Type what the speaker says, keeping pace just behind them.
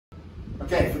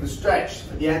Okay, for the stretch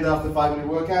at the end of the 5-minute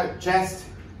workout, chest,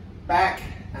 back,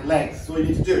 and legs. So all you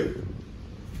need to do,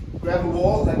 grab a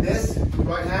wall like this with your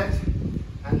right hand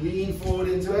and lean forward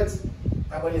into it.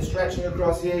 And when you're stretching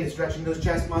across here, you're stretching those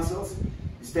chest muscles.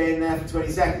 You stay in there for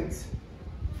 20 seconds.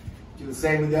 Do the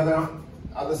same with the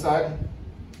other side.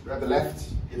 Grab your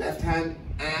left hand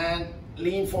and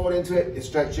lean forward into it. You're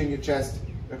stretching your chest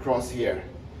across here.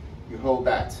 You hold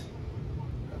that.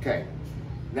 Okay.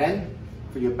 Then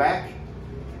for your back,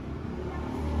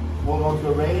 hold on to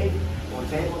a railing or a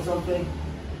table or something.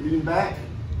 Lean back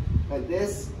like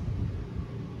this.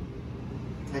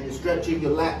 And you're stretching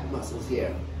your lat muscles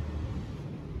here.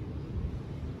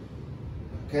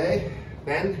 Okay.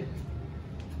 Then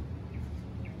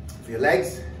for your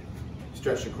legs,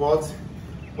 stretch your quads.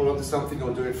 Hold on to something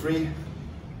or do it free.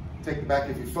 Take the back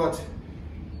of your foot,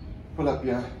 pull up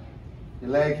your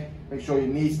leg, make sure your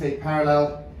knees stay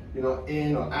parallel, you're not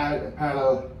in or out,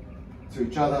 parallel to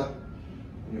each other.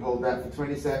 And you hold that for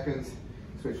 20 seconds,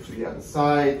 switch to the other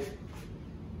side,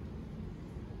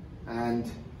 and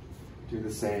do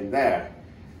the same there.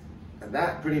 And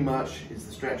that pretty much is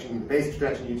the stretching, the basic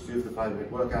stretching you need to do for the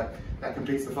 5-minute workout. That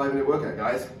completes the 5-minute workout,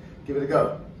 guys. Give it a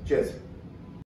go. Cheers.